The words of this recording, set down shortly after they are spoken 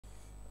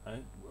Hi,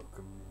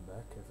 welcome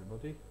back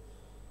everybody.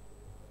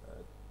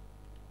 Uh,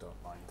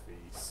 don't mind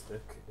the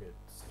stick,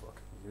 it's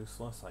fucking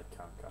useless, I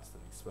can't cast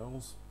any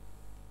spells.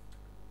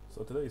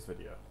 So today's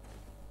video,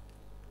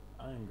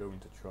 I am going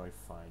to try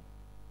find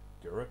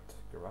Grit,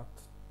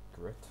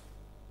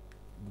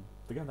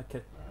 the guy that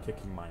kept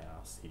kicking my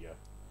ass here.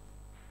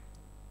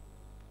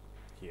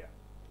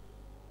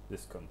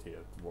 This cunt here,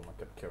 the one that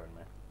kept killing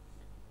me.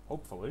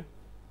 Hopefully,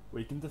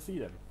 we can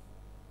defeat him.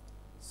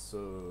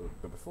 So,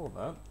 but before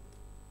that,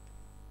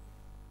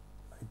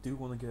 I do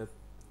want to get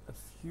a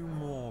few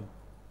more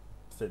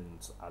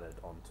fins added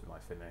onto my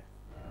thingy.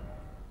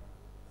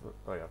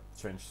 Oh yeah,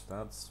 change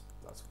stats,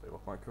 that's what they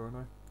look like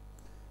currently.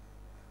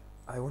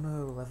 I want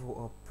to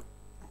level up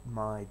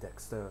my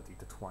dexterity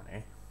to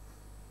 20.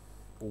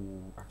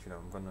 Oh, actually no,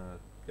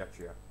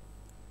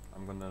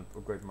 I'm gonna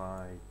upgrade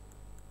my...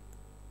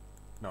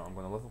 No, I'm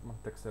gonna level up my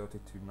dexterity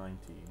to 19,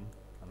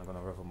 and I'm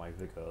gonna level my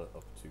vigor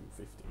up to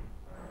 15.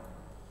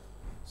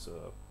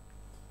 So,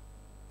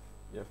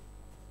 yeah,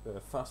 the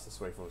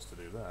fastest way for us to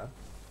do that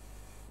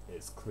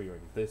is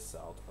clearing this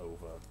out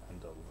over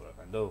and over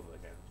and over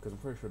again, because I'm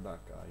pretty sure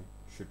that guy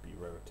should be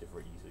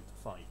relatively easy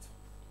to fight.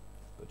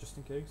 But just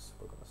in case,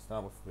 we're gonna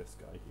start with this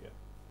guy here.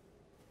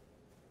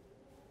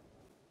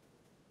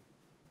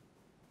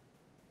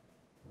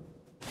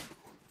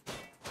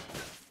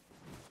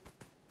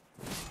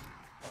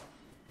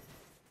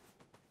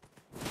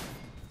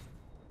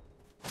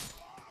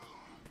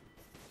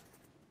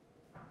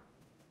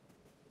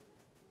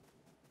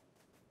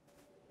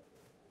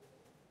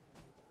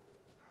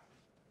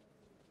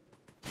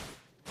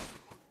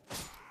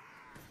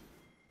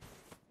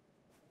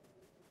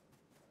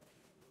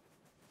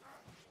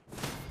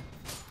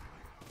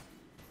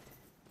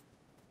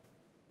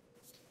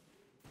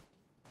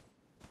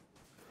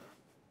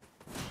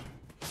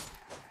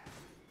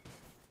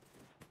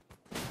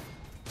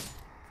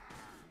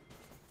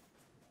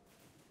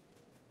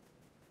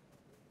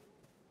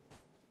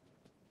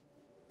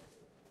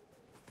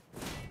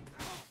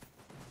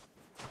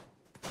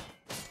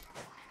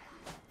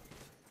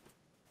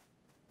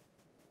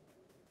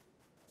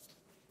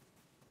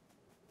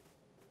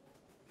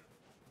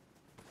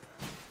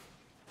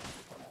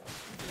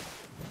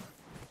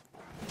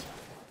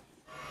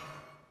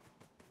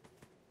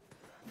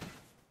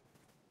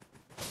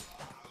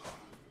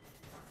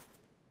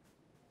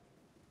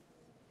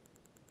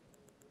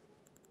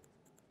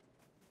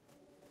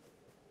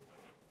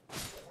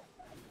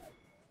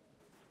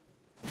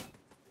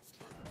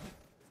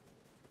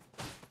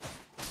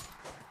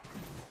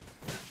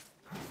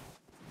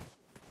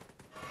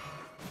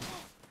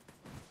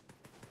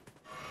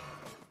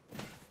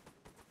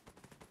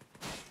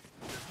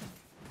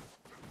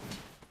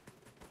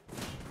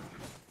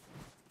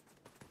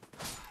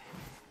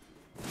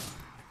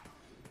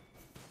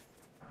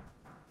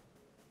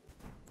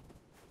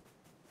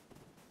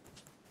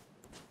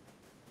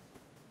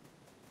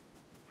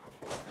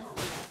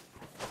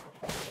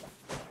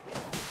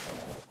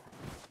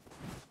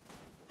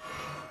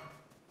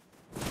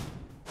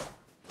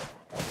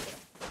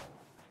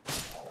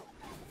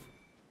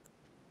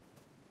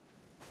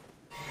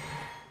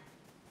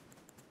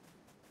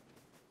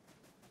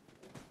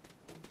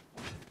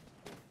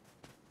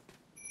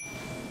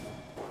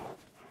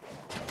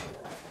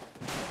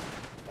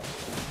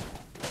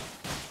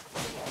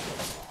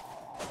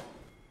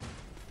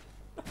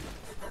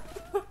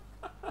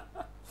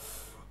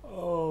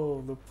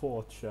 Oh, the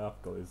poor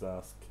chap got his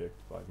ass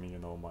kicked by me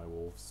and all my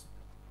wolves.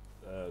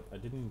 I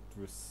didn't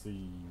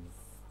receive...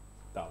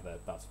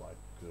 that's why,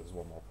 because there's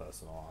one more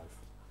person alive.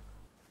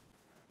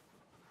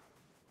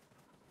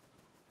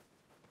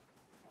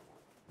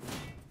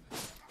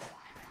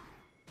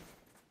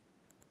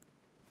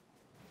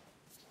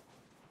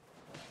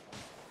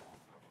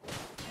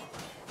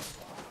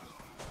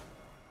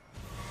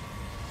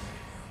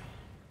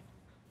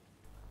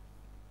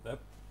 Yep,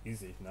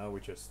 easy. Now we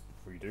just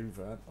redo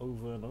that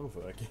over and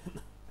over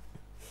again.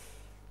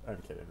 I'm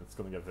kidding, it's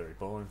gonna get very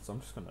boring, so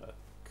I'm just gonna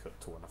cut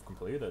to when I've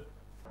completed.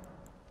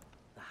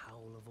 The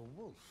howl of a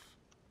wolf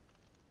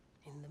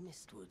in the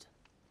mistwood.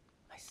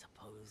 I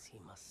suppose he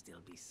must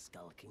still be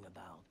skulking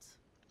about.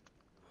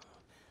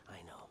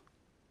 I know.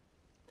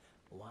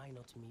 Why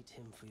not meet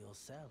him for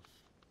yourself?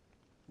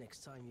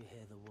 Next time you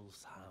hear the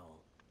wolf's howl,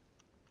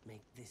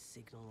 make this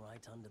signal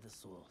right under the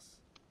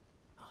source.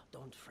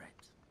 Don't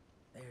fret.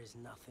 There is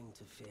nothing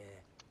to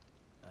fear.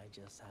 I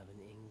just have an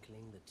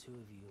inkling the two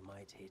of you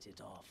might hit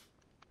it off.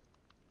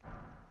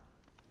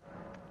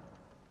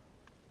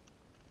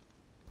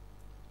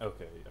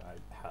 Okay,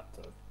 I had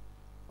to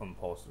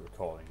unpause the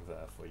recording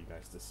there for you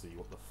guys to see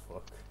what the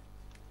fuck.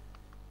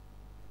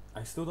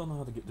 I still don't know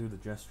how to do the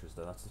gestures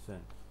though, that's the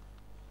thing.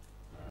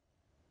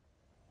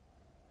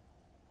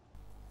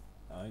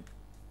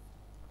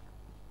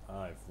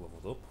 I've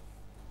leveled up.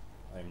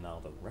 I am now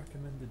the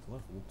recommended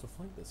level to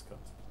fight this cut.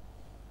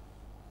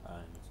 I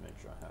need to make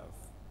sure I have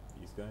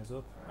these guys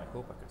up. I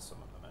hope I can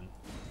summon them in.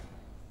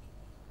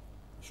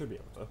 I should be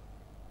able to.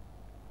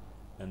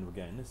 And we're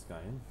getting this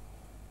guy in,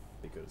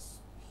 because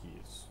he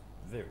is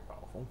very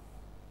powerful.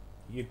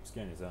 He keeps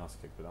getting his ass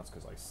kicked, but that's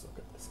because I suck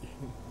at this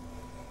game.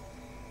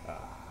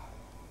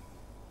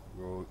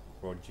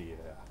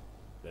 Roger,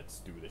 let's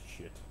do this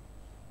shit.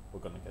 We're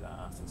gonna get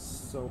our asses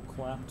so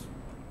clapped.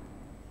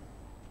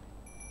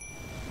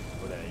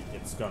 But hey,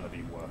 it's gonna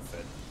be worth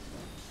it.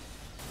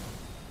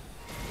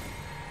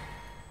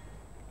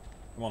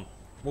 Come on,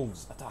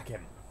 wolves, attack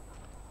him.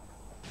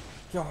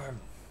 Kill him.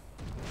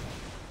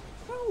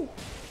 No!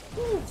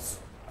 Wolves!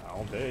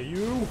 How dare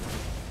you!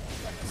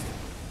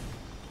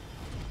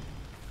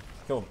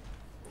 Kill him.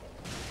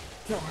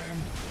 Kill him!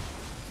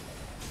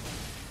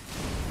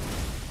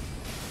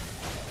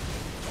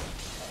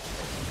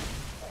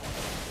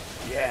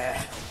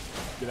 Yeah!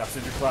 Get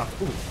absolutely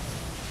clapped. Ooh.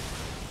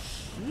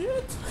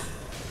 Shit!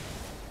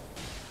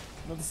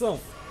 Note to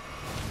self.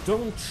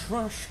 Don't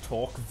trash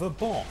talk the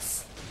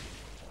boss.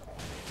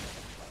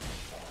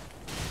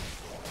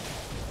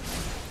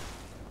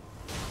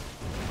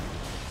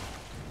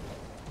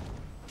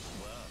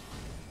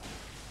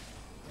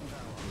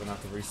 I'm gonna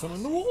have to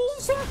resummon the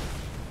wolves.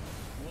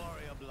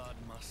 Warrior blood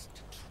must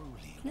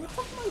truly. Can you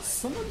have my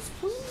summons,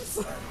 please?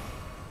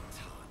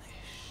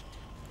 Tarnished.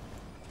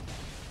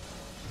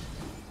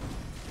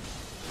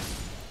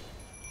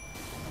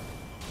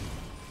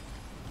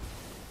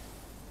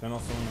 Can I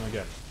summon him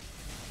again?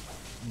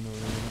 No.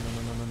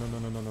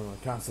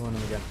 Can't summon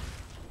him again.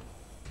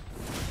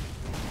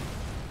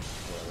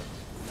 Whatever.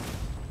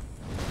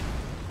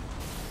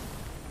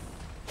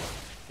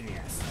 In the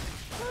ass.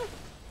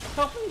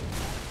 Help me!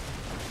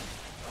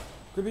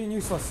 Quit being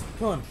useless.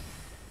 Come on.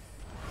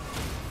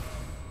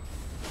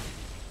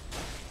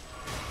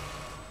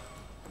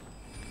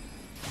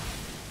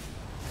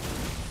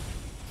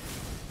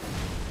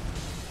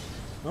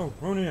 No,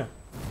 Ronia!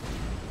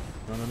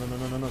 No,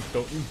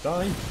 don't you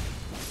die!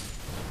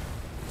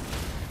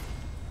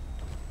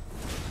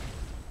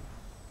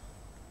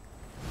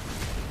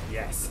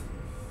 Yes!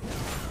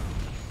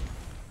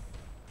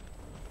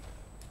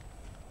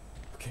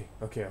 Okay.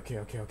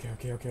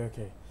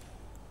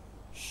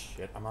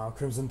 Shit, I'm out of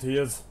Crimson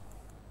Tears.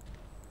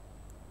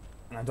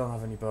 And I don't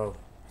have any bow.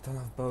 I don't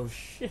have bow,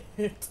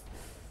 shit!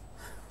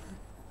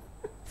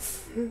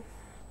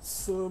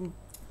 So,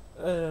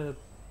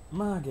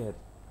 Margit,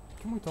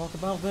 can we talk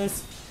about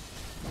this?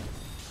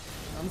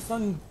 I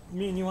understand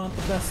me and you aren't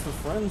the best of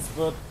friends,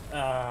 but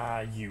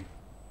you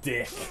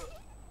dick.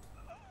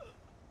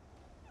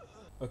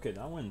 Okay,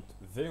 that went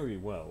very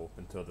well up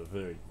until the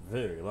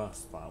very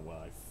last part where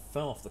I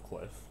fell off the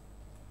cliff.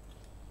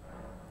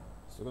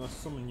 So I'm gonna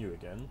summon you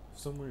again. For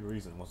some weird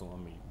reason it wasn't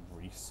letting me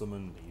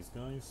re-summon these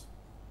guys.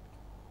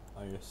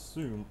 I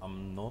assume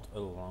I'm not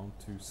allowed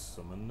to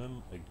summon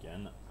them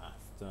again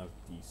after I've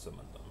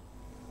desummoned them.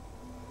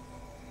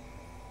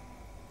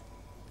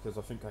 Because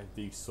I think I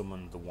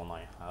desummoned the one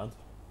I had,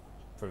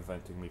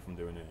 preventing me from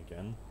doing it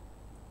again.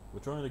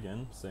 We'll try it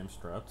again, same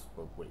strat,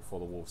 but wait for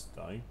the wolves to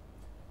die.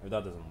 If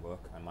that doesn't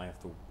work, I might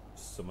have to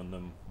summon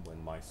them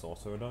when my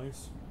sorcerer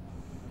dies.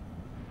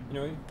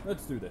 Anyway,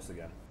 let's do this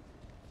again.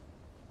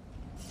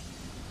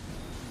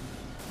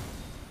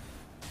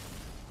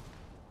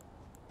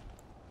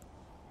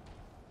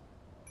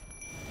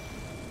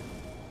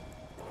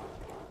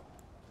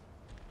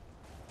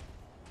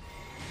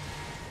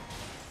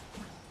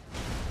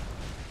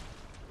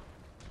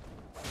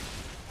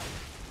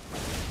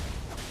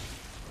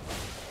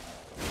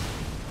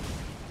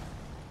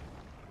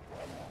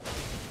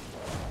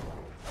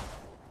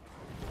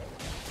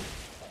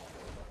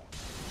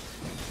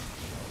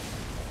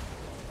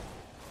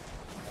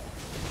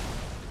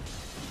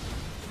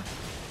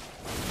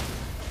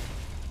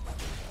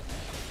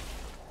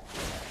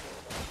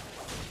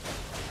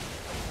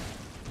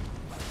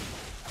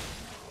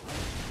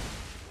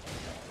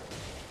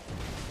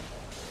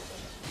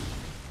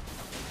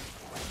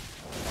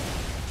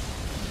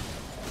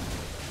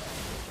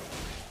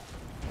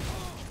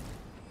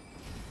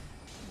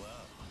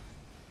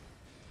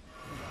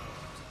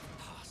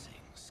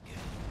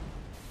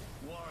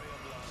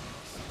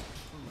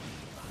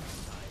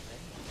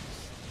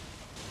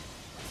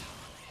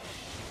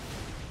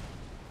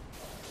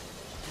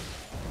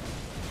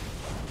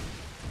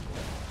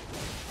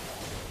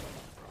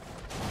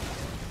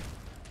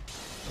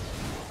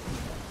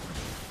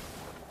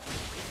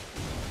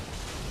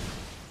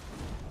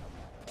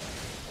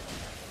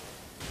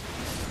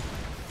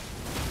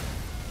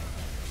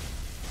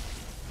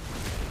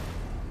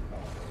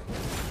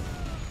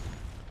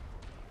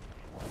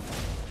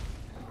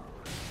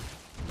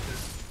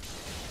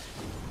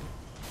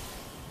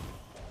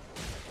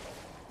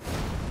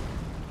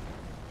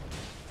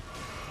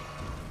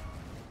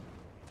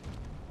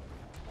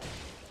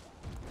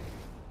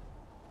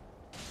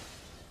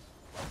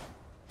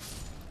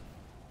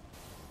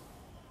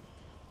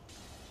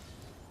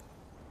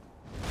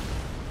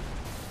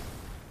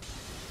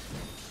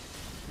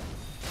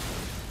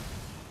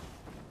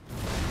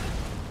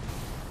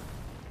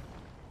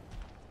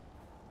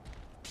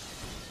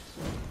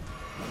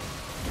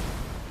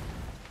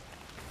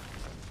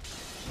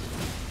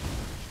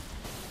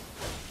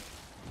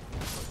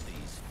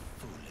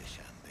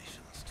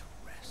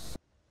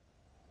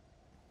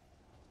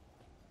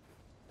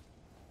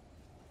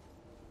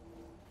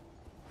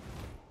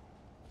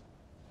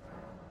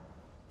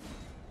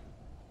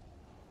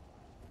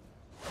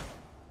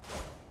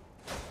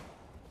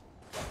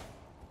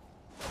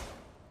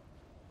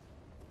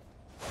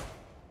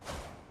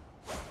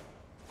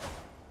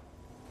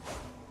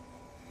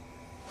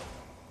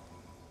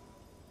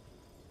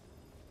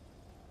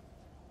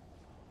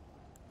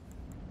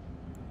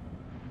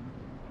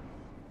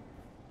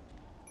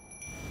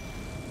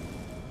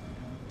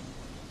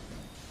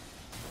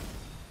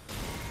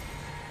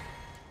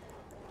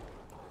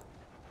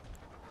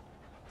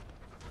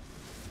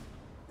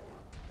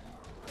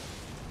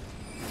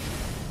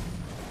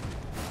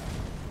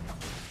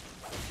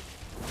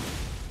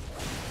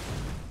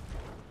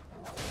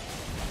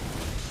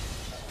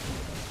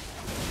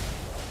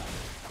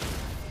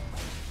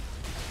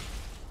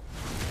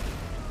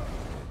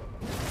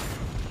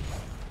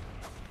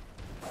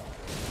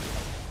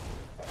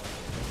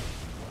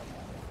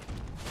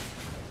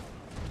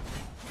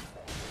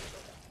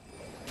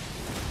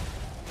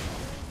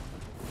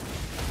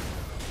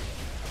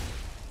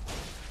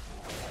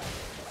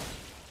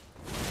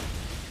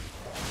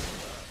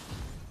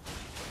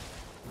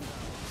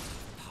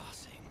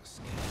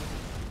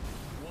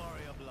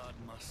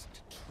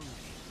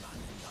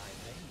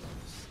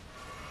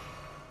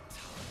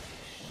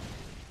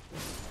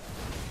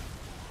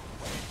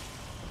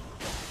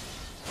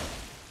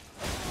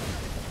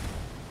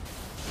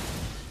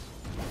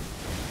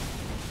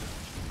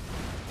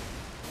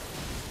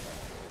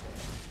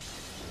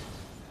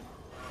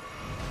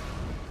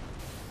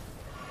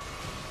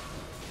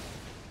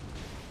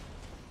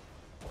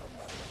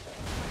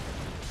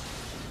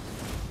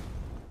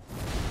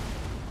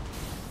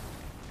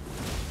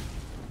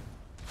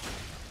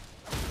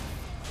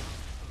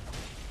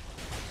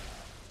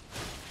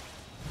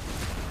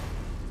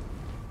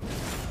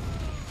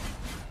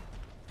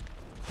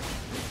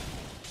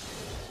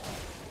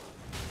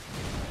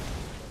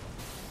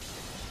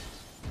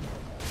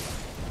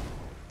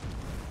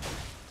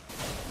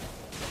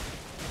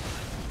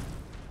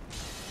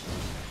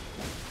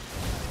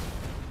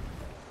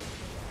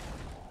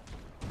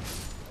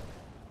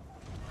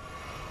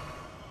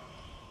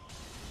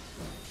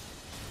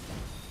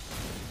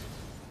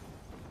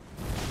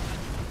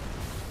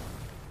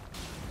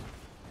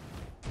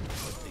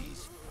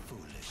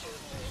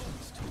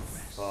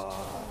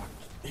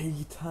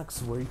 He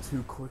attacks way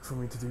too quick for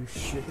me to do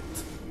shit.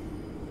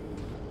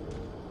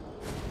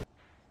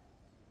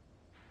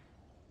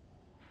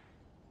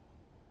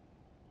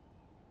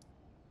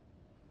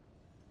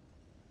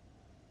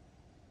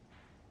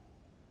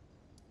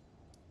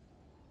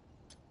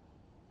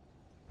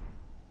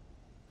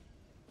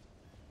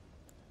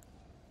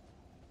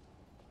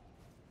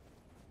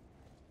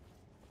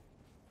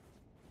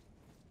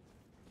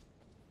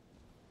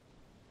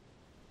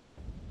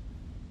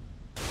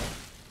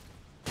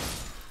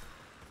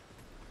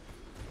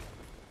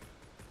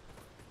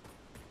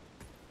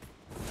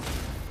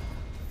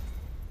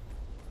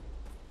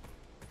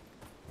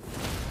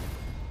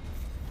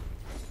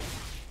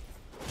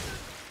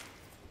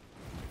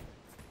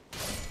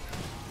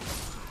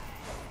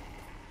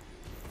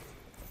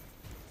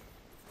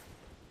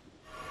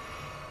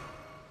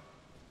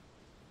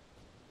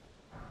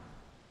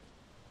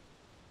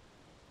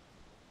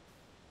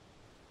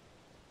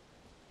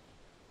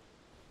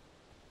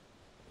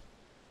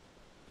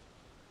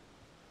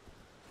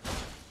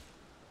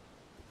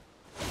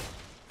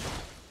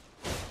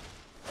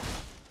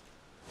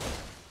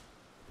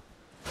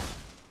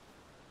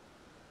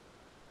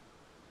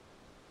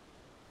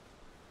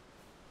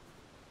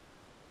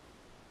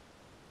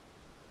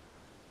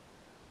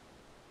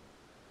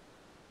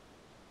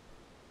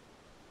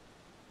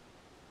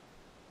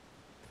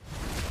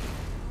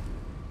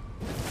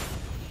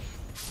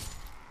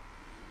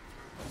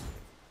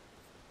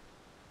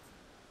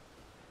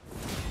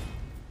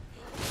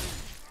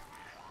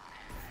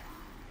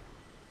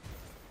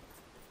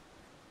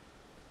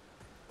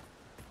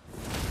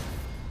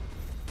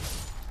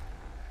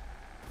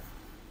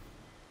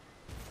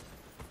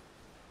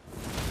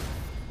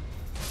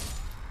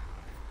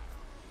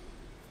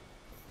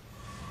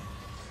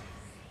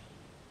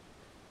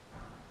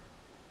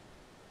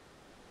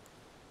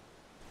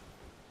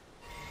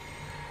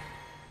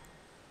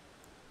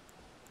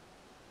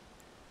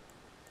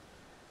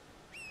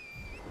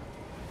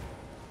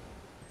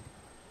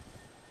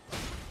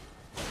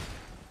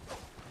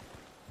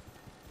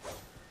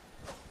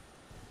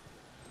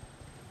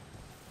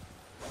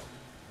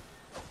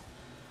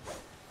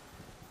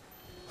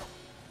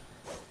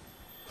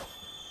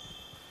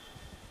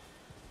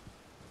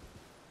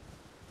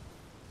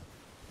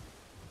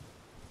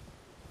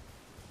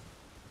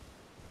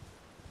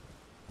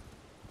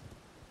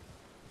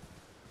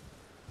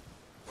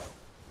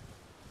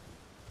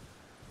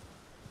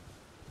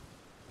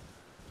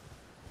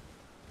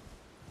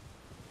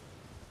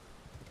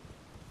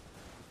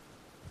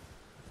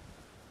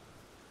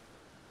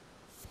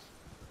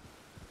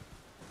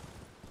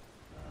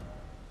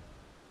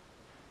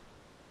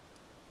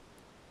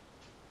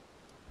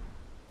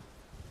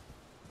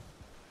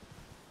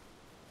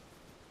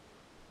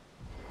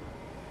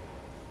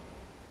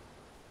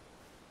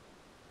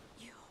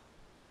 You,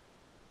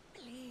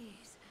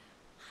 please,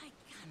 I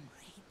can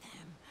read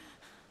them.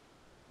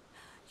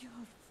 Your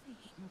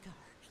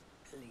fingers,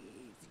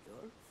 please,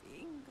 your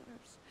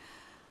fingers.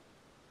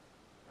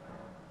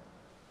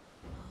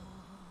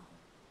 Oh,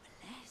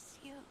 bless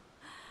you.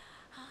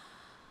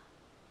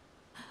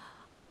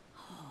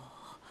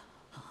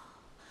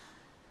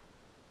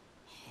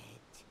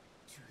 Head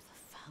to the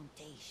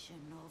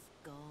foundation of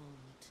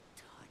gold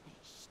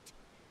tarnished.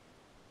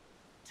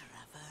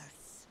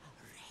 Traverse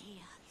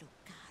Rea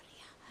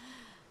Lucaria,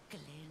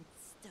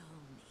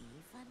 glintstone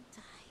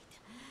eventide,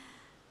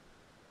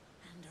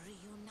 and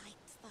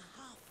reunite the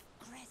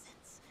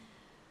half-crescents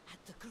at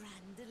the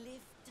grand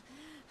lift.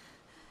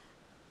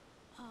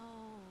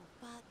 Oh,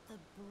 but the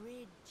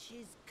bridge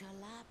is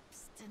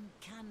collapsed and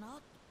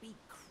cannot be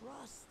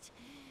crossed.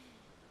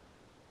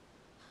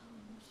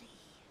 Only,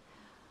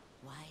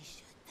 why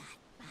should that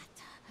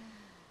matter?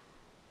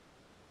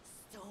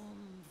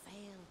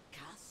 Stormvale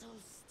Castle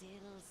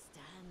still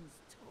stands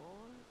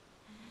tall.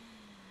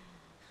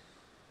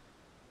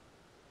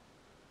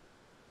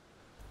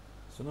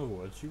 So in other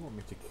words, you want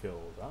me to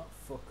kill that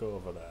fuck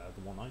over there,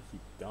 the one I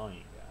keep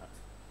dying at,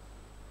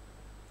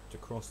 to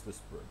cross this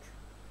bridge.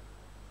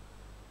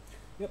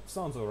 Yep,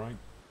 sounds alright.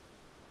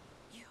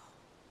 Your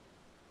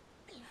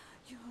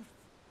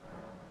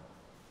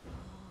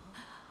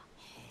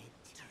head,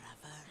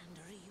 Trevor, and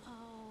Rio.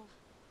 Oh.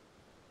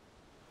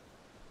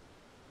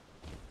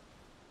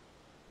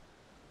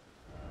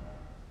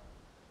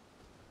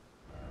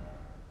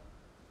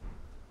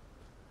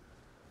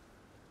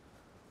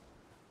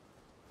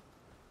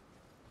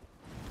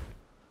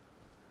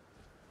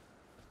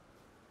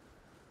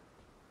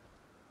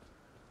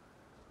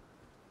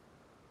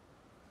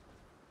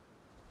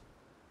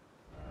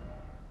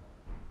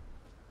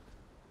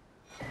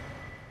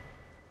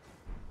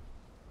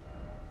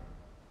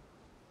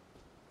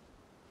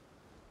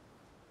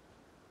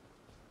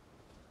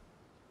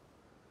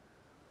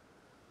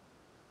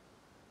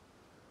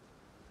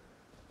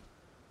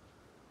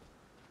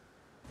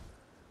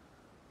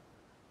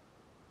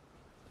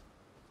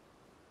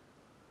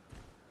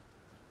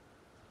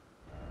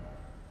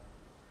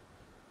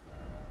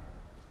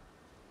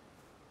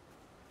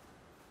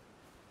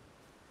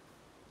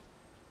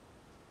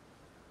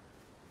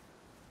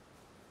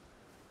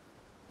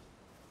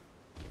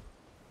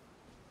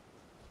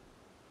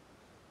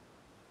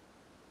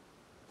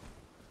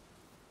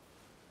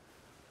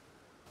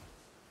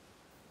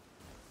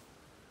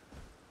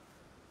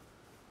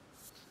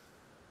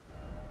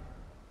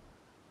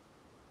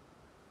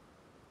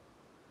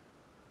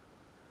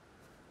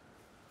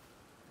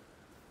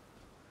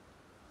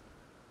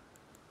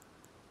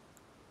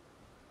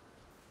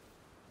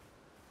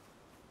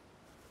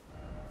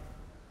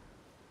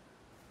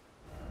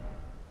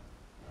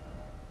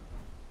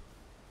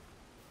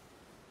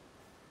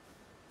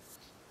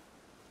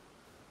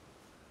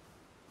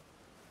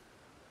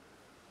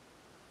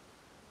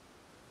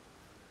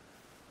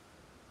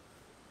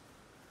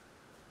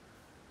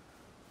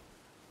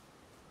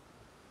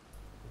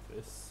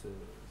 This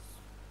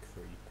is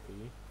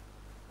creepy.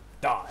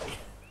 Die!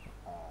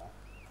 Aw.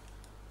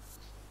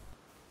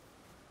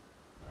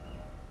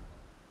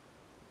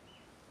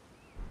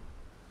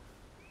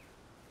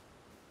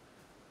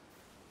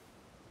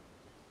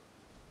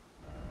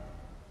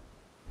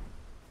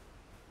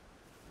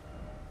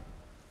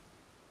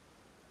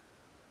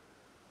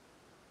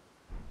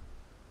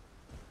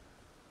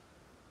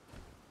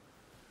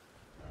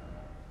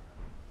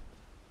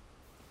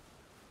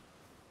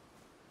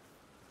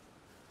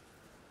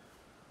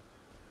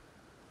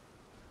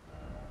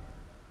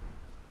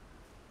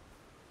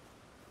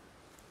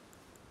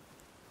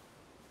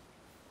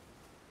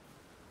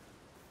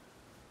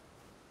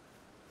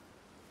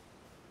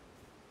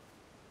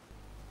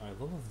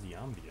 I love the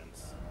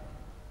ambience.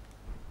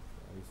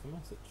 There's the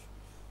message.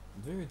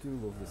 Very do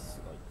love this,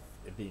 like,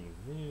 it being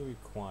very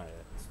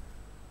quiet.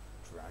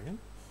 Dragon?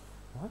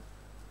 What?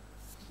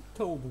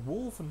 Told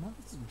wolf and now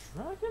it's a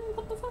dragon?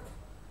 What the fuck?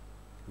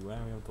 Be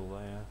wary of the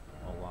lair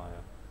or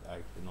liar. I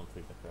did not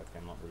read that correctly,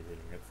 I'm not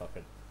rereading it, fuck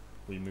it.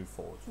 We move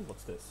forward. Ooh,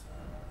 what's this?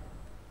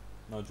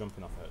 No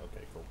jumping off it,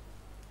 okay, cool.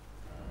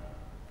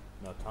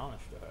 No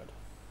tarnished ahead.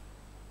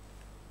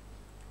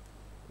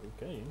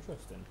 Okay,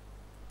 interesting.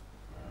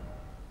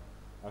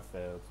 I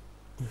failed.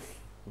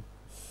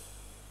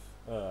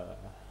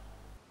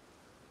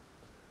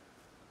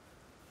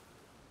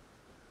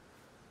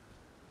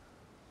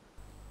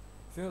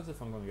 Feels as if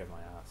I'm gonna get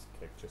my ass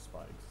kicked just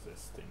by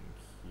existing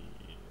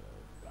here.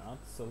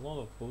 That's a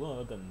lot of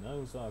blood, and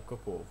those are a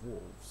couple of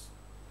wolves.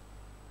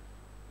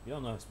 You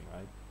don't notice me,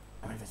 right?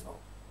 I'm invisible.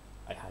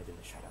 I hide in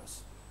the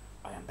shadows.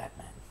 I am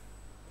Batman.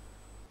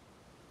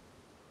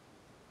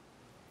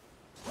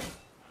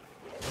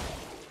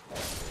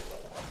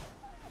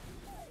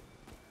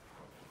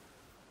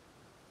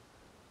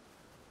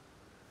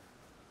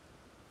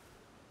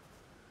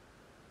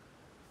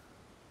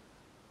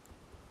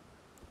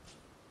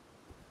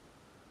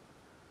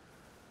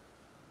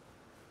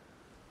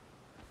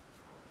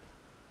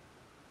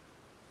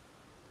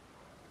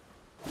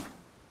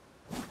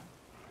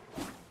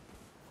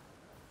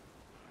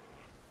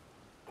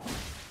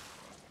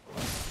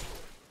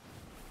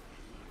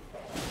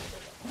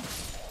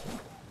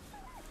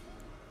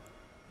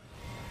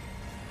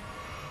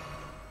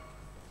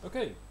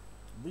 Okay,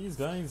 these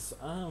guys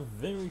are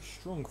very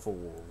strong for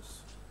wolves.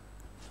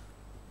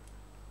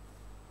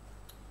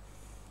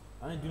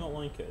 I do not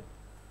like it.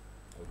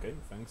 Okay,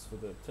 thanks for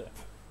the tip.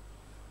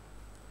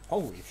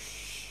 Holy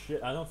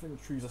shit, I don't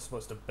think trees are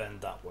supposed to bend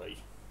that way.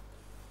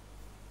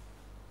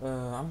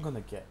 I'm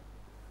gonna get...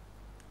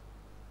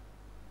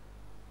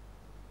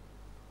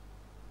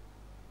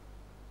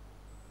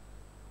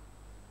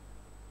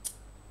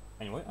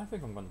 Anyway, I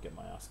think I'm gonna get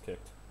my ass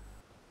kicked.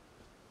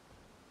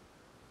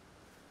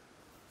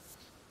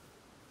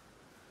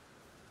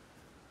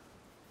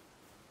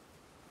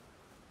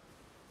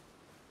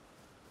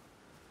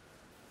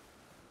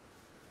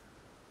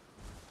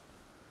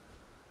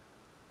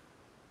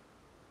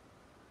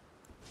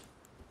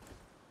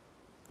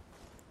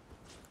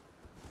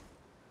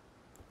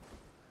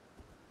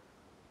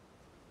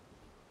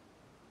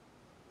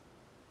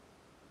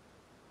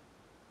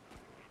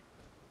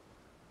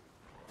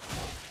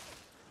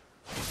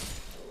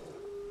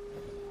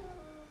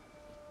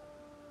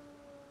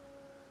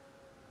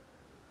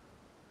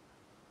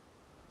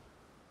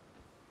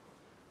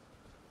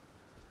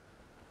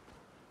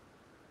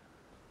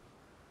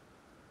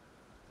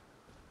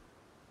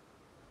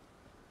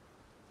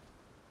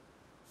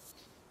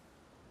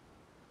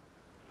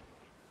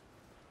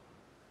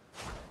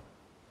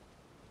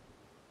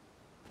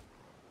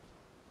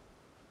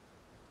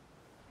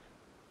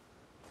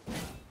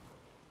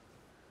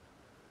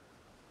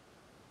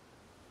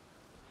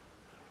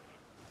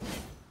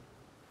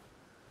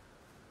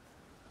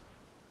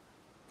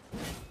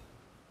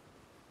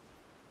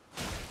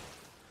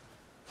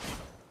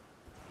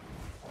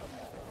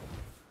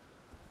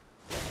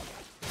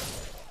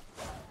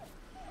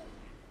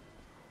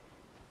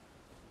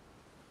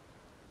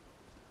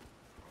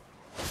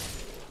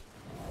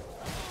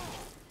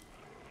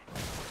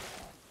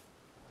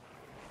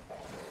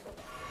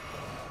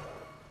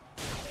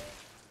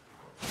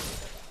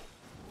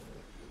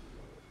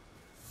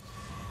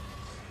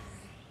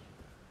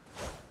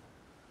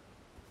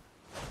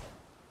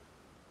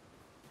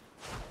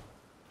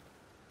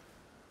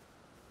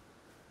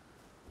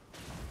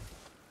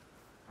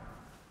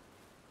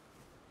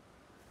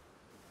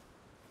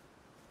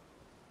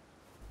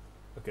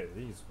 Okay,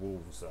 these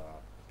wolves are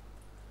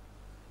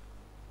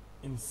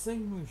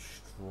insanely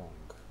strong.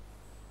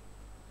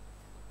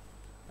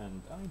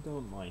 And I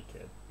don't like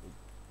it.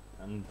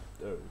 And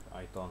oh,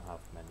 I don't have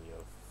many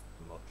of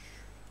much.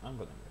 I'm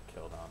gonna get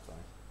killed, aren't I?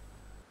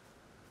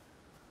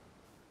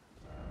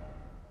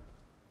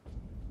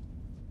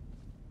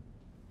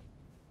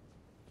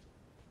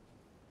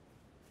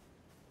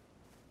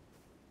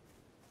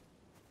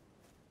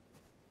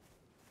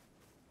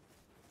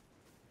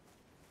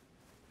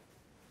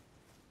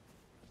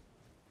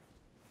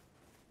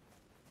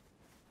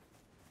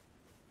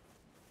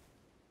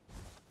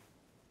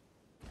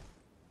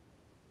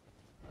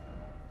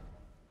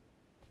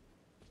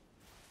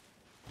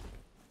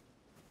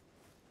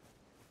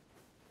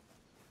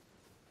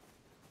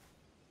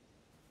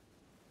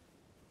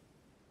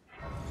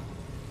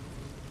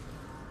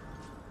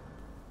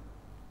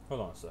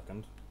 Hold on a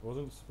second.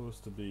 Wasn't it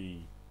supposed to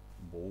be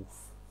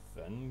Wolf,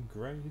 then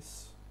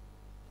Grace?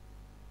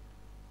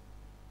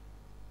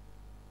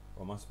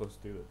 Or am I supposed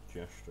to do the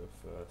gesture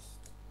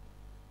first?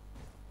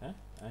 Huh?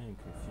 I am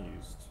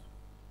confused.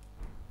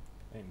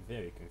 I am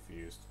very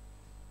confused.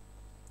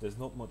 There's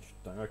not much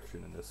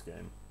direction in this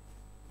game.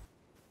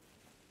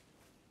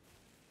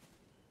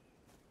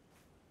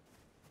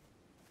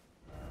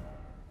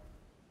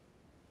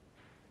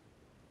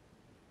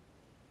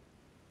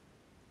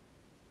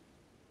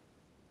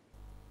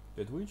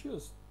 Did we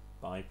just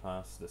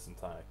bypass this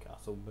entire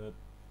castle bit?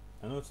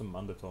 I know it's a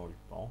mandatory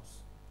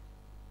boss,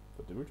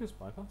 but did we just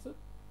bypass it?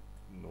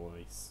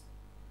 Nice.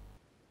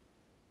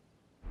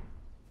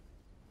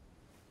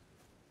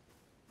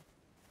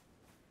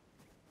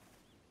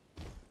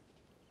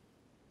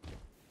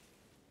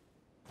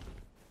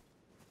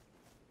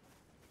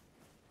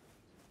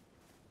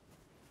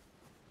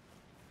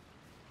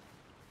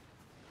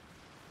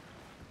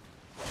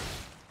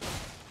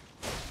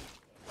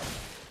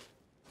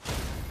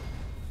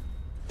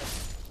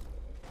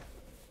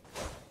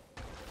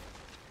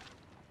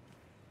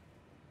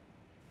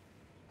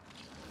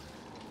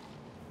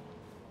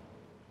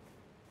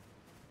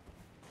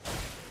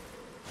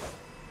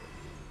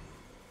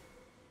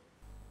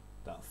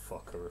 That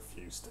fucker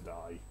refused to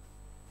die.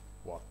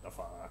 What the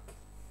fuck?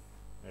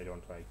 I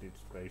don't like this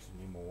place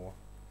anymore.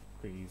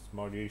 Please,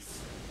 Margit.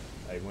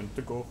 I want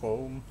to go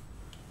home.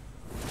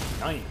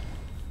 Nine!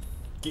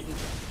 Get in!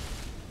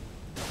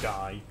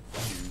 Die,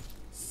 you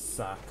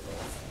sack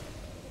of.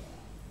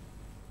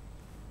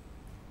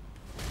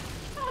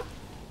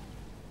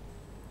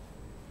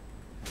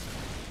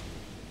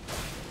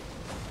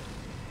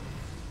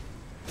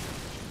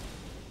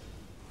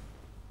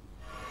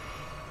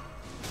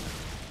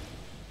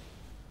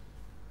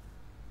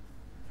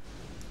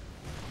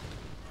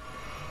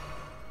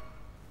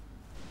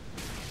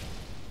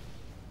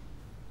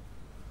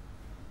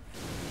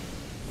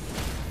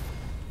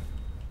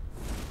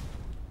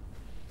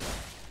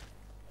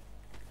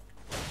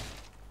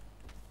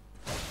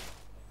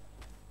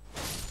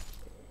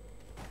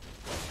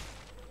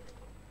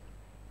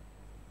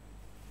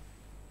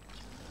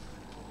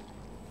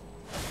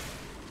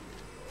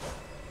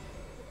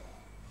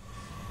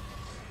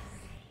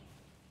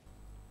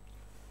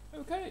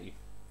 Okay,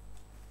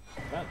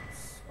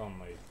 that's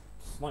only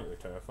slightly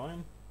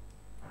terrifying.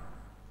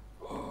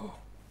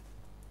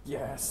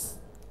 Yes,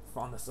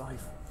 found the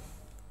safe.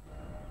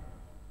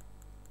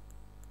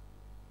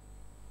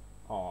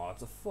 Oh,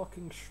 it's a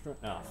fucking strength.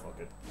 Ah, fuck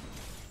it.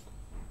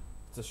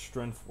 It's a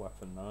strength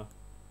weapon, though.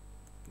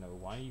 No,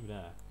 why are you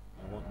there?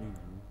 I want you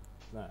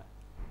there.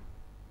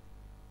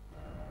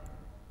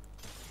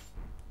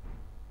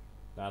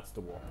 That's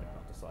the warping,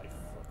 not the safe.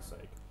 For fuck's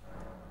sake.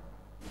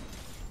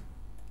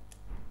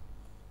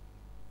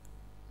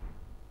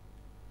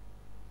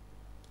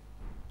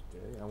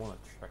 Okay, I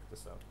want to check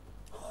this out.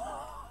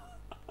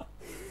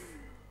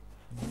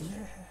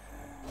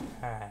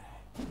 Yeah.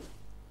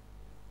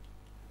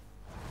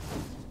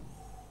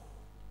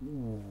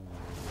 Ooh.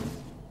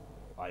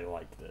 I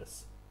like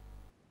this.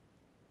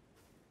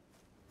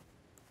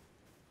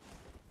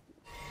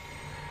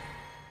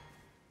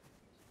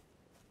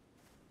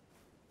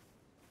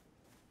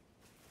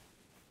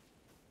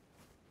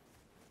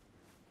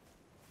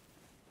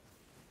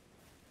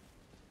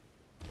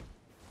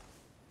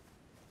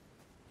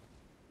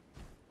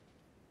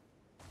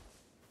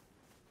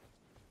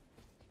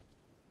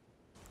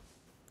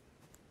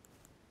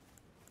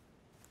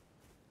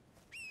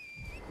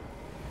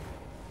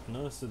 I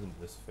noticed that in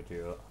this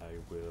video I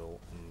will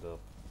end up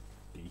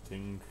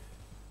beating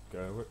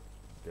Gerrit?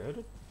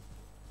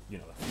 You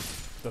know,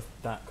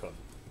 that cunt.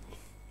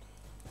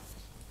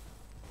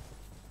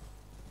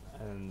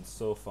 And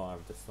so far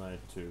I've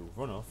decided to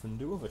run off and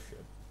do other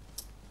shit.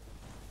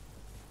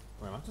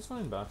 Wait, am I just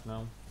running back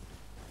now?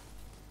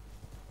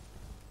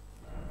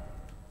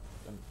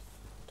 And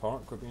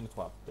Torrent could be in the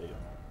twat data.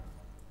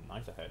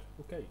 Night ahead.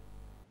 Okay.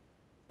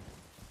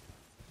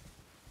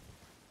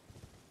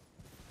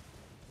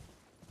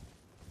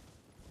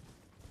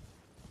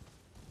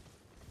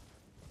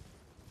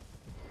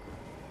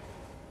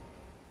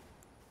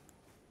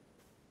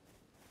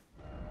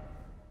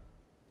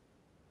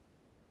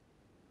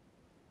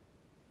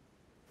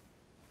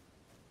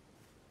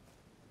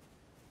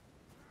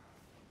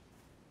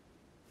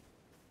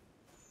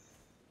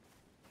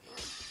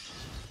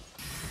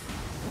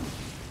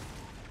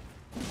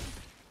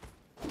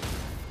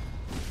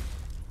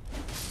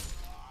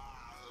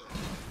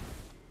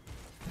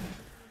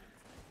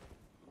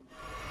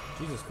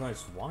 Jesus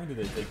Christ, why do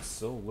they take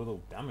so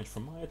little damage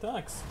from my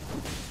attacks?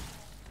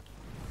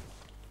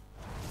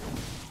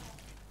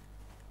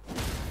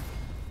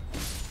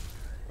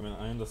 I mean,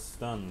 I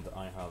understand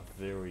I have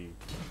very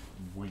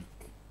weak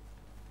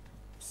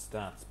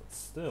stats, but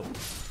still.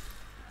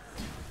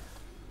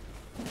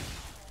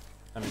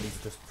 I mean, these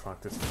are just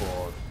practice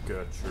for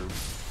Gertrude,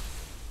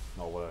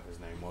 or whatever his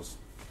name was.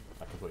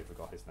 I completely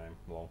forgot his name,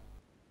 lol.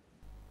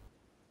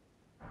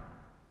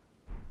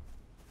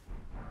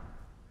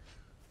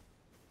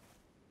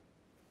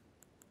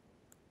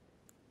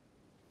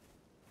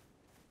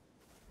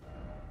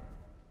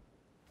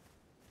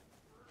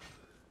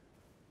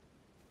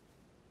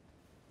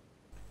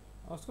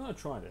 I was gonna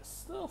try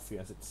this stealthy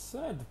as it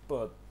said,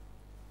 but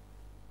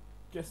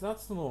guess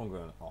that's no longer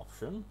an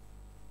option.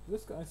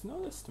 This guy's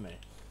noticed me.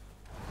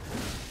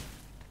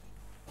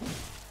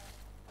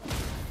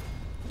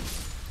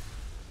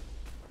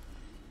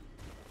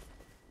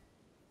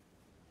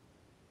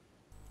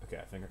 Okay,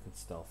 I think I can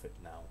stealth it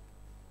now.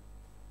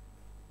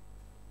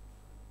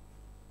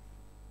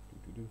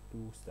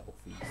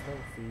 Stealthy,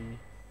 stealthy.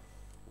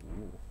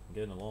 Ooh, I'm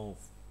getting a lot of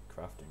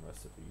crafting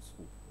recipes.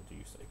 Ooh, what do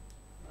you say?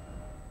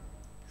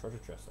 Treasure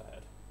chest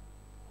ahead.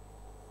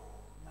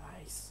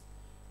 Nice.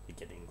 You're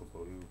getting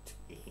loot.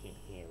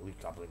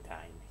 Loot goblin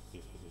time.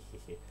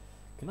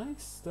 Can I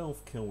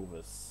stealth kill with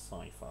a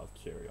scythe out of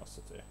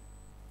curiosity?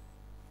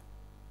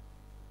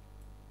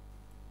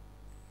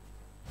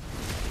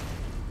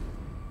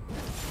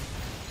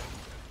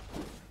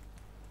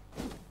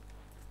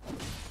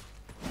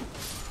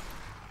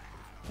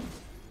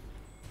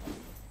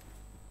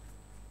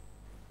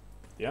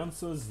 The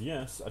answer is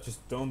yes, I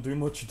just don't do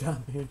much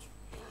damage.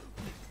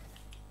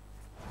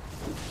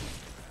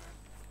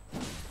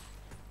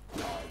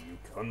 Ah, you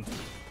cunt.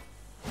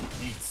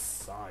 Eat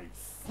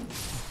scythe.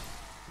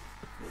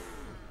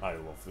 I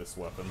love this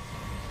weapon.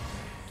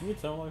 Can you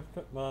tell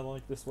I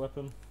like this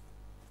weapon?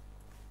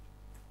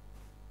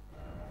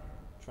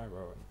 Try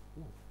rowing.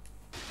 Ooh.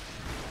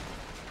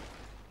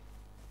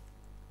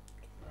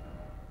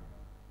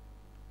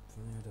 If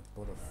only I had a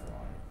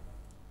butterfly.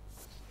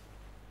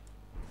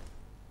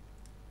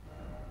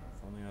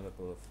 If only I had a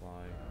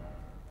butterfly.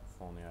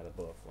 If only I had a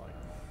butterfly.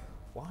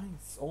 Why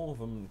is all of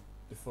them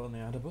if only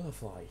I had a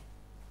butterfly?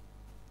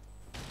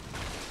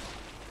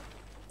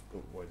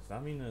 Oh, what does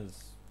that mean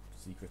there's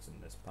secrets in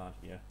this part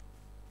here?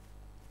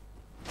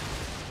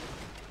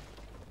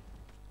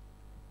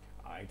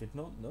 I did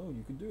not know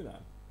you could do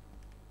that.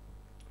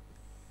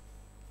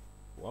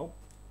 Well,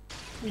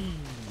 whee!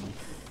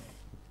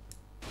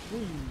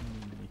 Whee!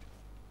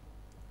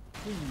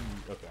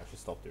 Whee! Okay, I should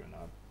stop doing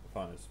that.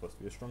 Apparently it's supposed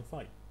to be a strong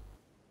fight.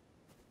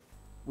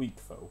 Weak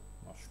foe,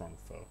 not strong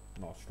foe,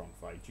 not strong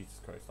fight. Jesus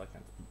Christ, I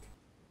can't speak.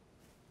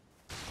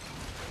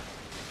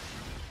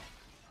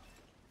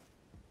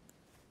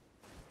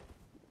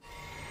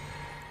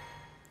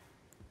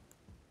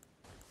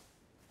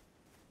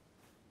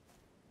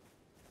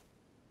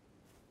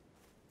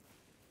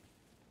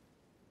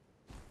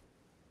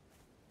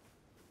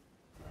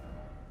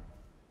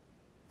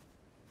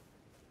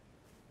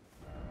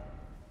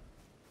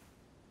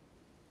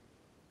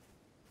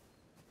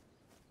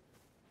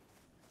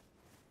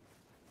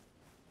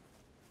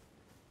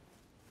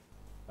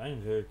 I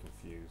am very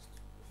confused.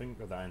 I think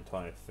that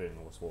entire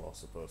thing was what I was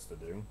supposed to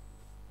do,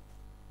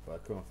 but I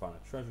couldn't find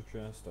a treasure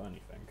chest or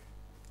anything.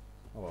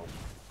 Oh well.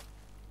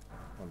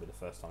 Won't be the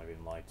first time I've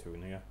been lied to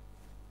in here.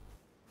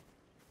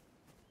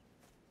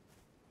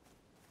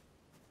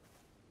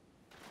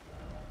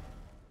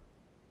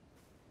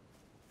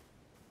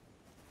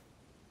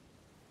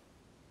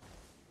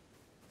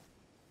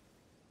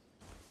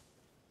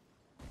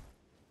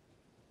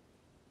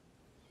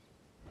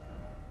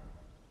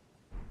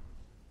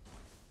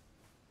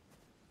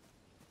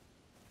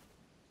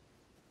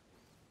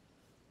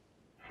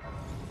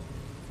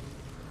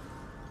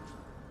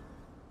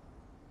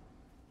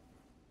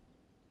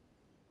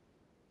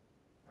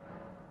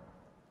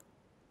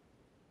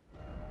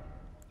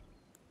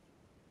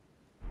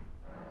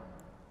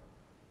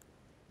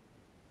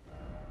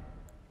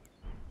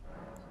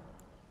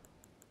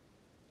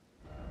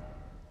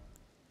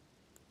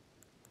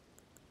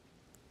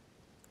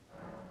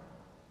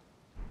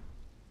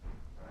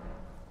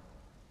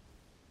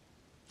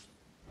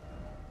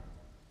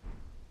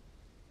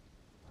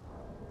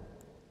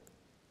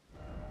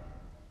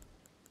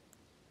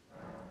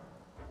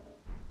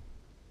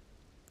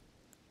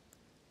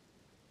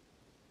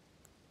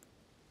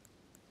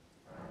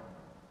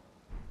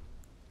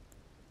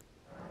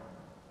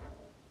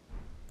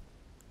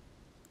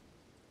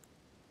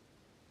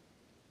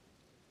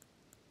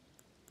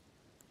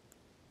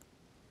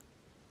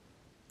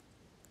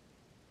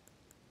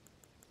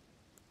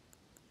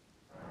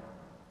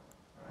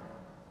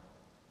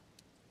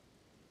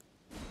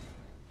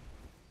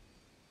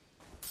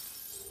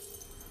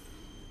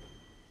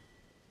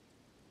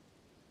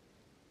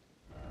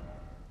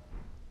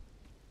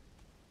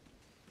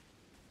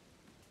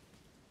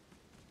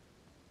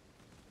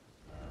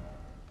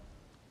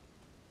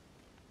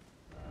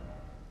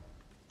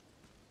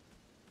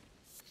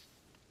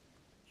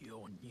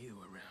 You're new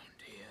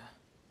around here.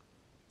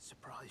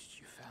 Surprised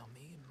you found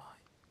me in my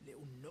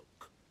little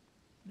nook.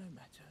 No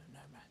matter, no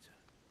matter.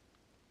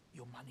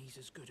 Your money's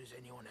as good as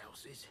anyone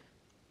else's.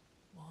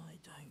 Why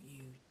don't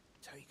you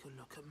take a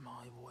look at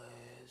my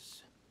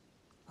wares?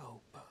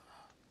 Oh, but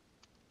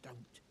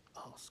don't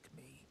ask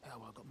me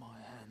how I got my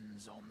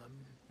hands on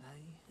them,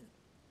 eh?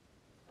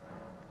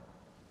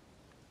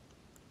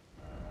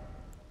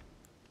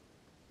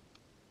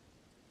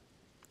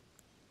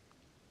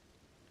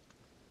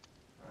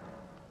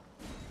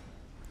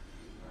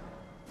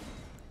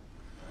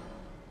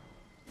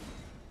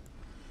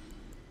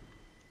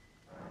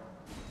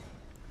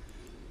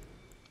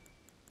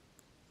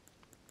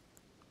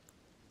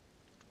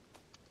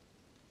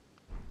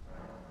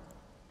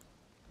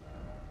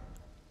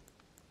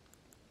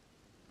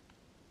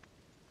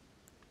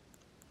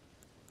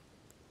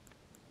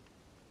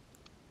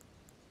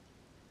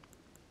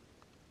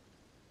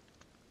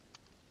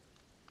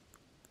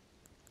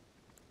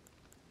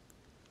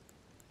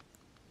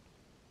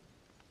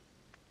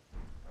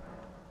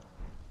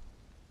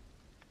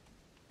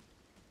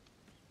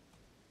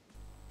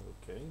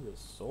 Okay, there's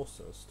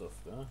sorcerer stuff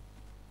there.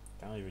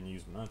 Can't even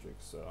use magic,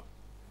 so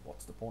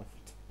what's the point?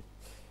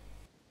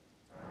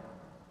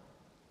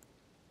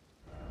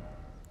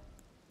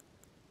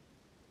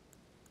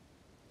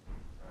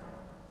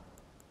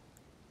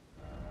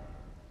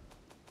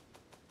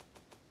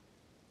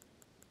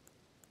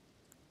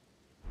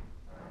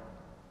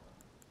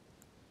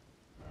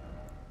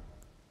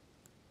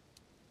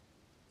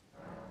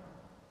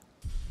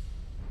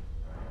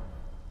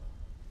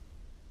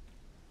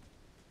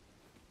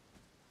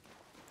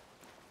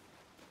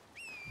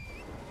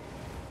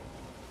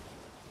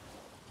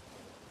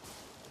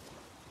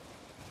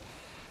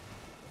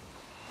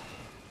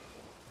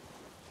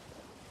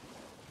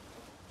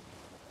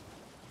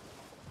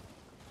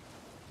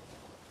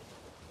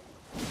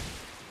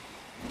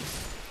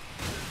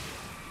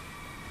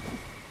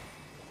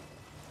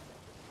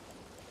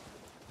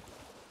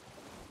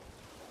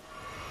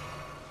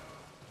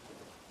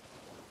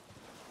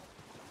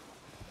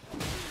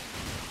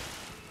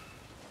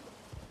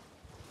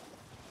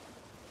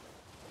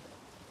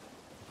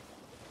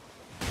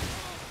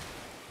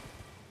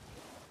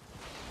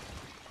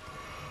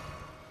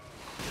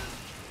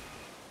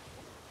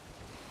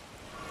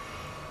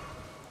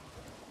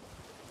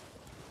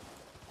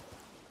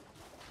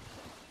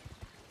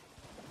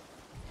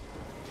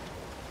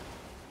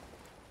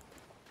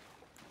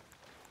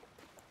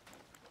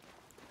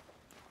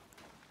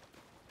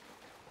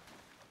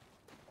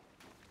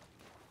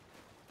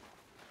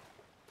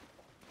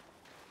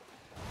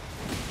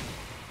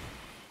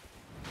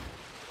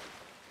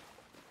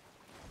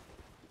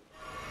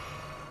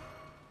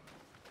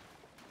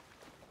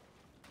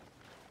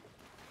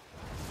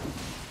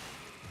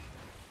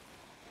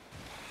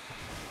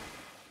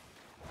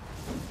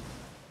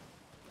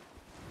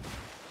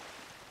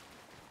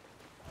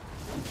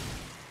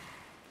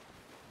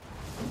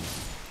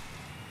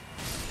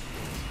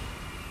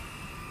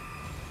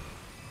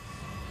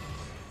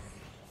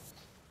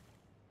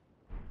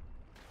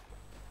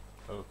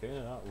 Okay,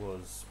 that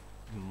was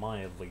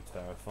mildly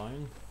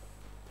terrifying.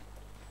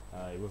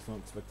 I was not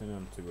expecting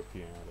them to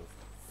appear out of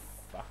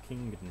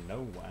fucking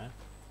nowhere.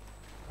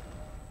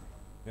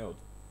 Yo,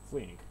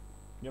 fleeing.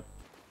 Yep.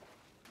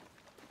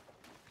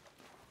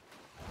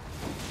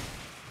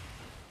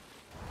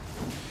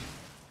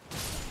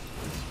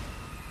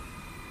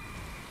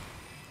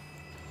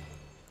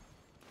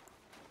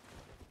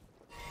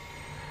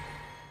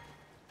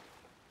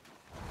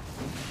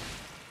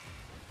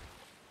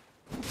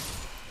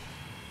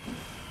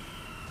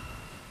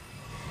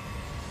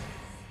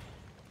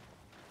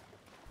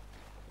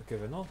 Okay,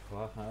 they're not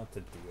that hard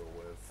to deal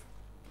with.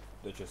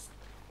 They're just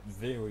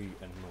very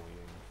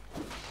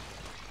annoying.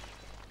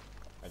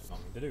 I did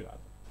not mean to do that.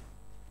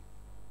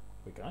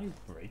 Wait, can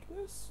I break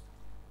this?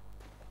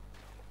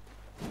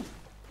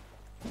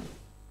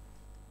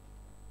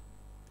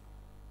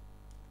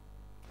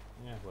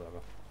 Yeah, whatever.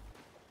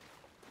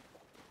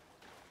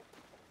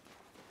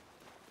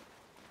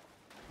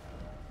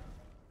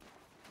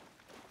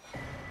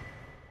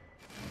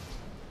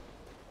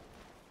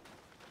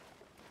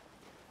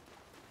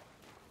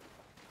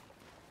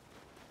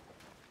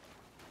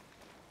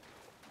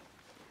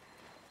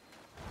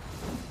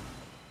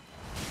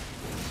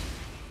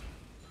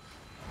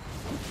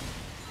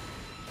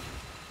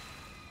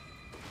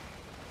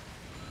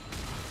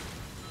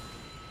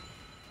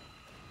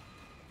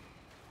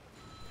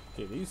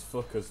 Okay, these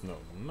fuckers know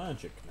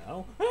magic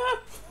now.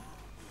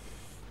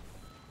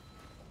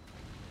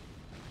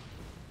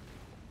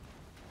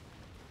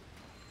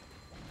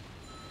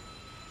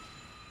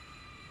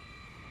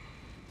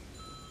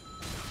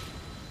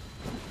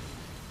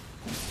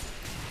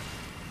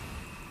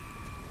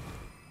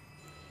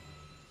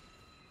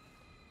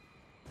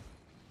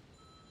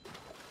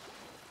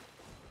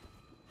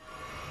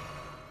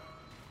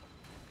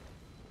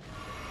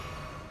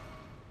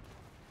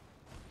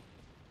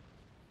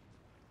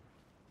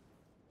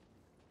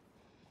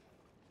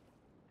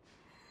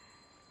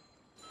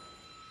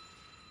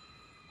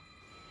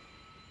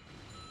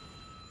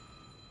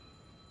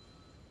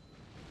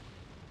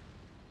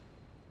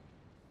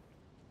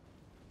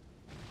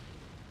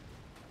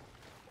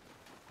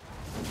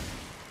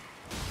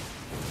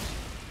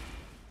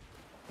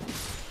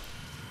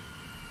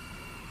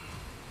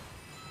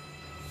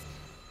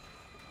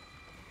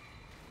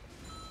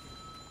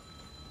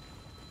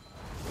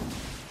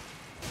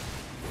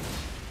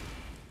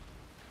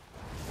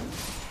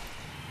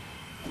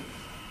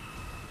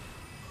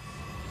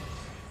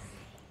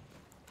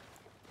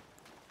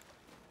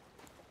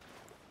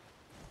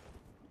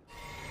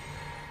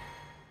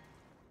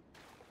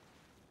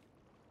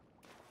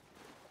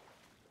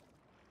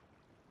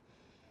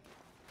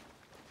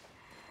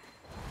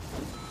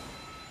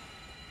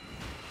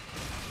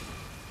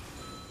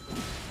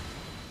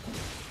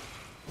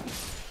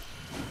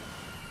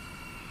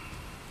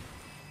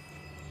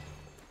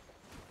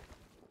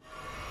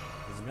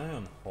 There's a guy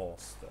on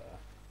horse there,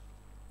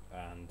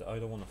 and I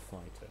don't want to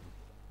fight him.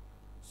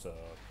 So,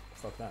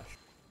 fuck that.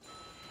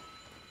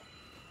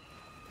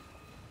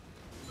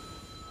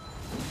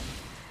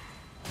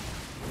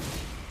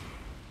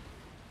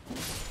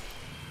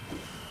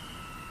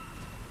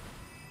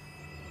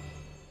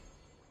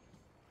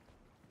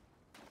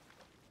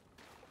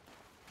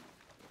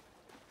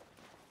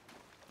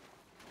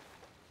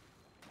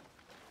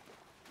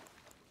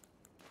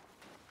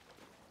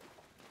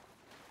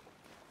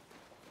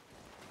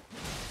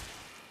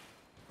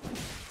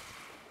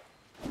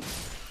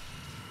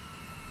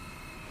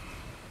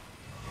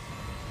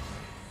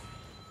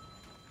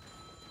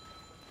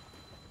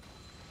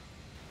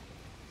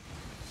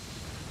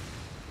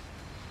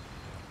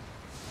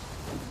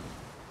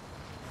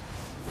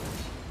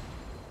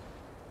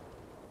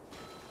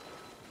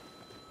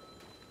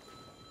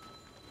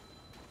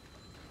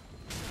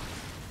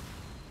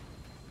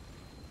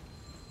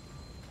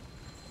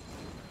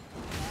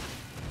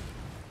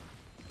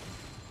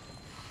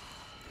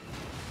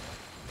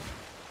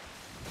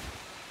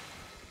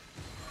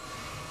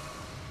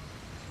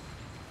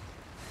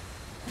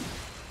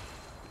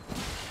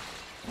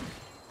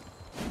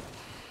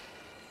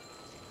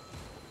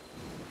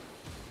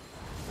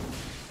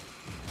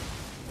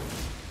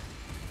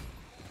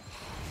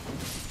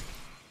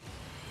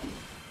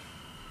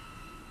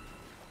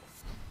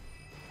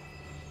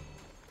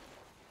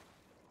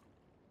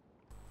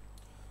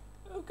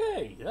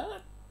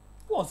 that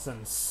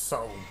wasn't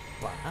so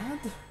bad.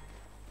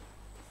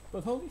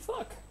 But holy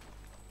fuck.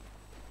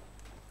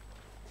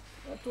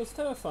 That was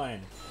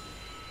terrifying.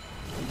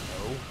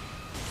 No.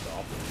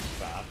 Stop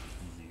that,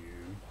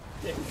 you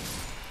dick.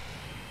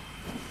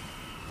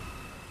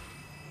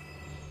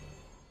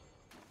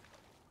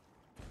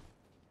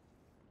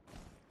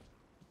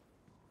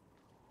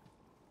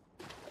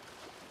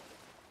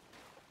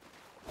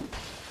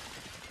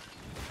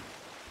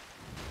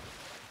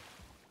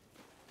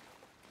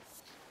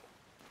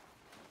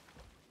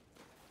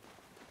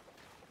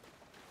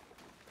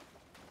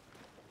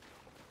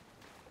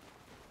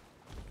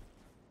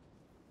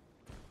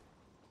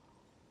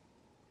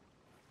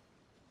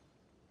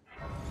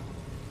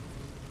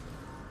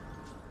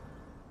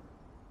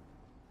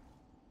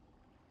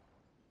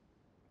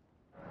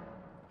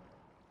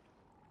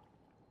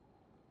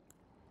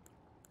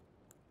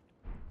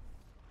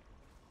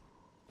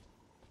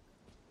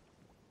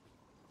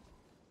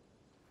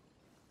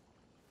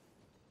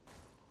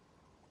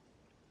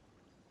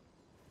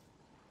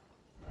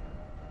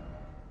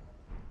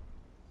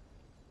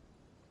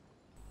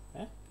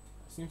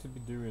 I seem to be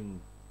doing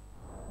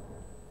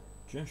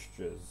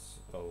gestures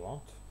a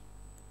lot.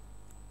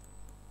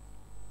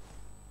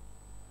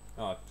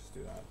 Oh, I can just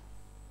do that.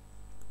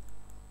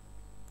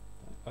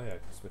 Oh yeah, I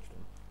can switch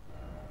them.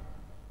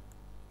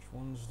 Which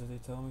ones did they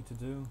tell me to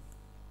do?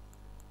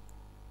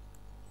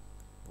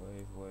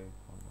 Wave,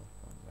 point up,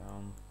 point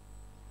down.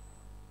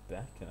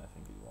 Beacon, I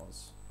think it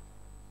was.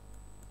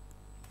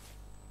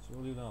 So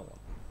we'll do that one.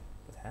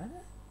 But huh?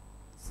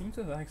 Seems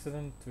to have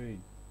accidentally...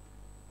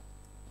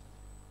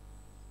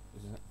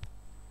 Is it?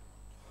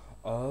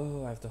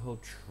 Oh, I have to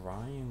hold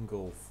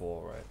triangle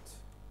for it.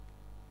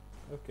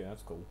 Okay,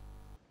 that's cool.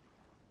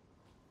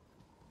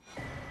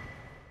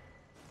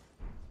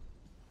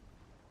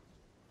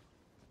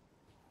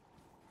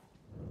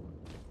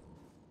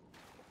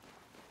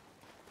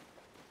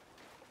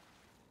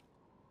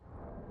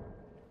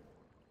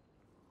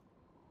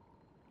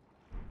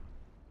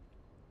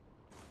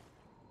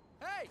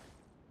 Hey!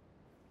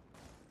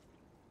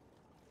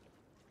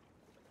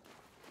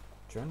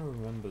 Trying to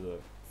remember the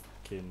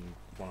fucking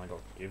one I got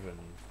given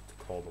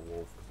to call the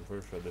wolf, because I'm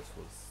pretty sure this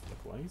was the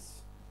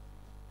place.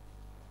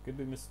 Could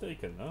be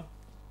mistaken, no?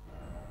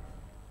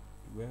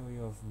 Be wary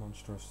of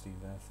monstrosity,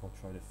 therefore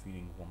try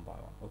defeating one by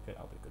one. Okay,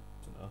 that'll be good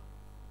to know.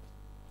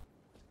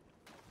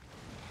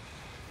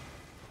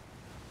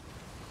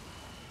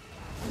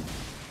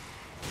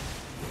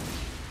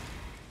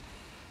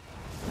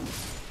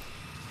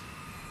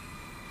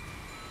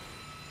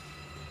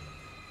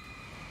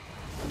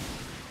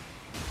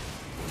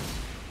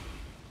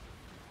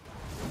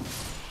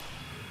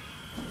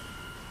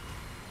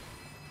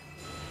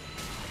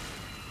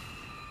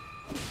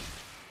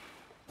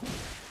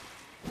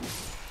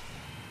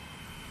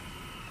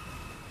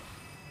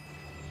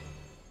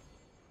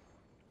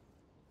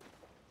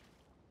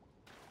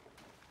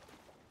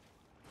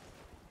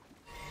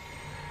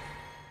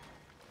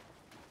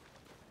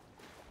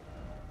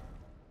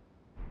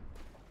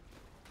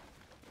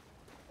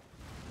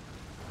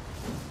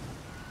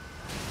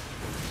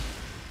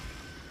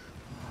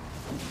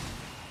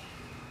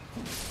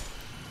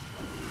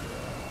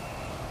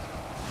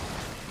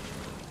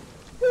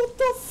 What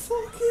the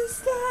fuck is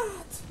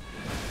that?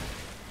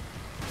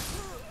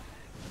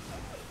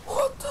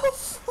 What the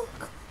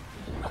fuck?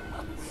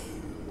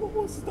 What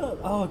was that?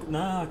 Oh,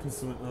 now I can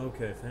swim.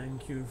 Okay,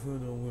 thank you for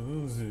the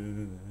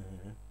wizard.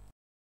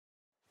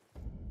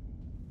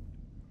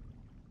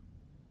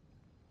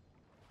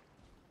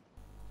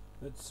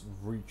 Let's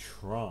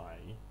retry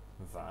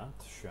that,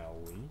 shall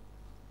we?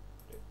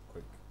 Yeah,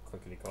 quick,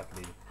 clickety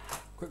clackety.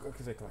 Quick,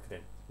 clickety clackety.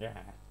 Yeah.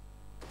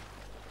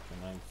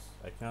 Okay, nice.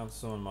 I can't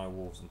summon my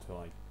wolves until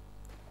I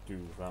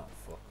do that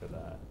fucker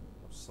there,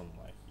 or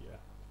somewhere here.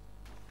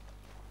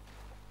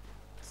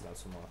 So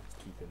that's something I have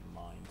to keep in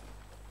mind.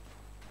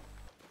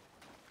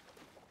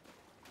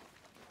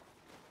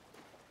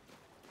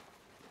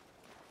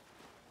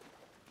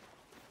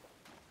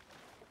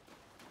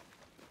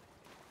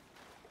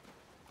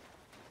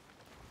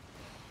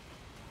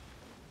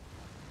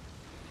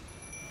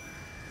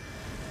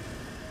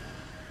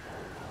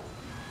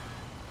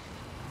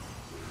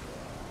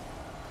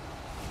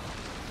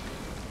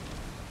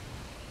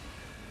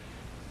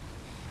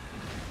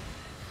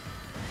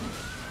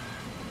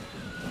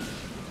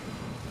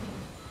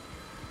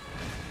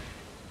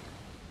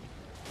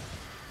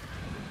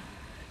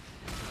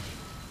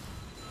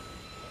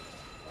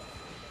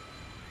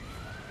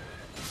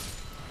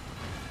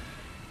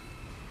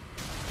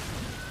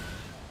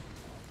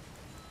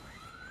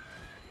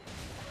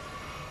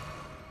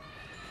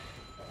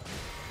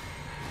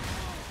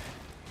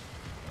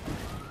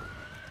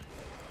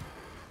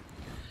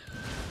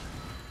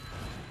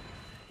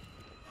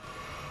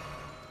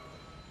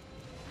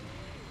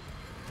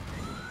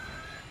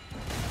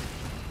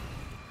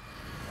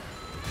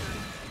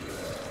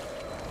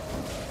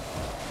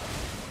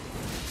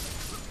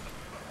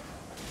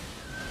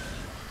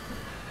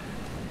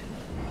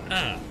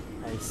 Ah,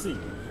 I see.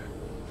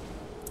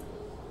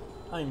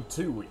 I'm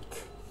too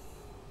weak.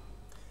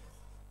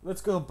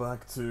 let's go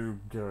back to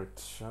Garrett,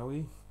 shall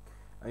we?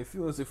 I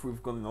feel as if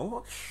we've gotten a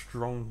lot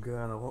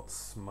stronger and a lot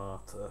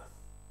smarter.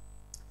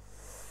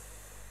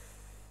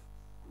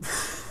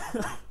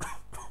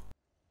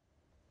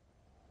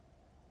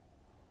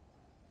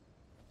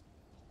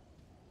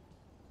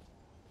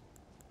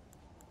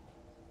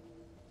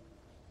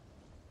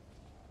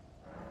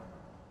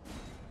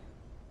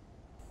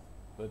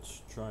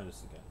 Let's try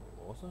this again. Wait,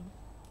 what was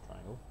that?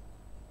 Triangle.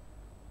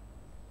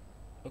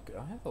 Okay,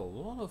 I have a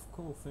lot of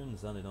cool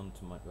things added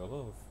onto my... a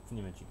lot of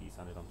thingamajiggies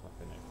added onto my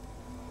thing now.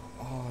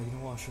 Oh, you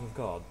know what I should have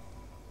got?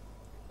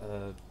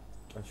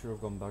 I should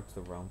have gone back to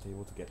the round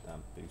table to get that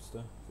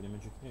booster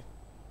thingamajiggy.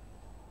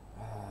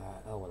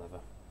 Oh, whatever.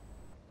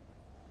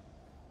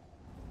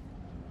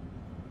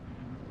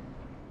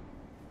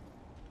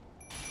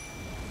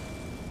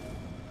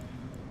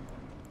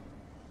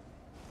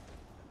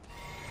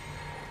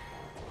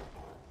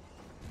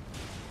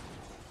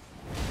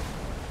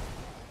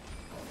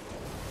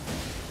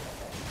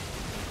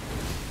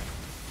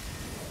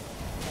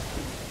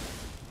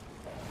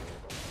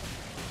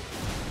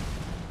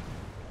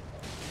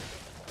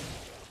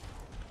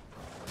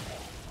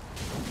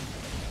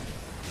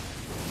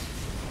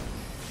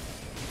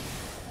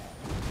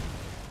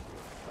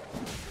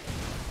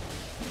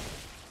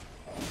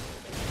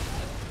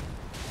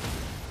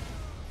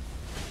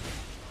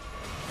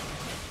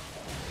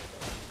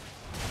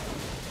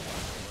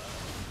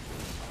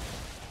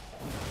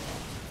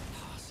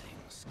 Passing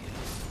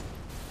skills.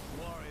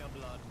 Warrior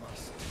blood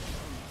must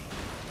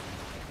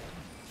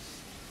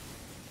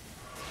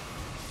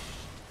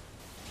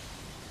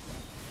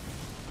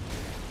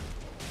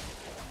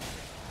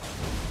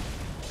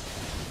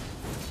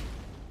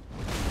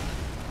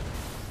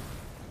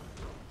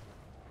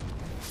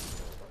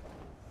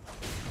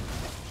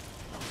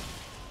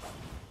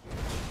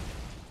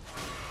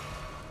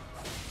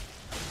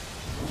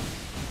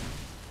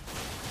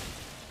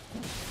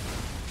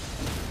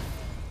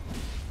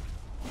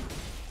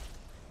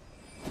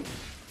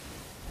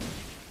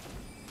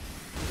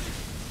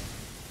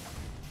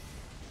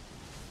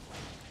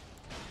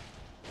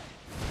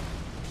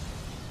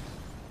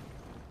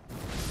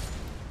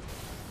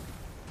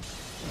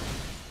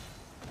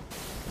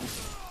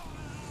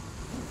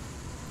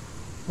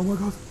Oh my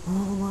god!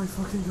 Oh my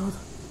fucking god!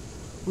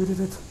 We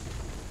did it!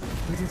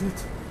 We did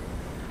it!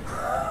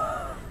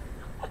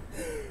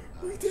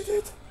 We did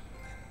it!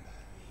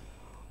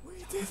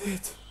 We did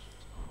it!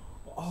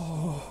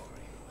 Oh!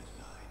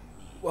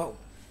 Well,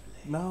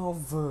 now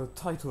the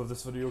title of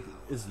this video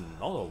is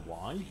not a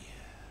why.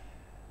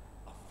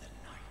 Of the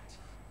night,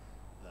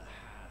 the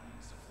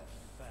hands of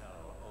the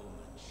fell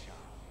omen shall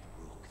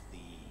brook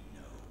thee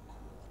no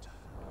quarter.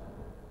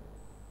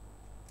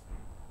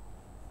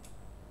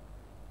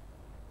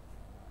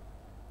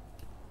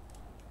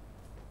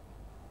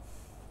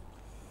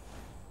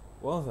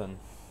 Well then,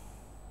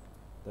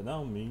 that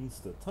now means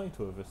the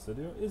title of this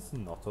video is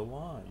not a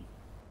why.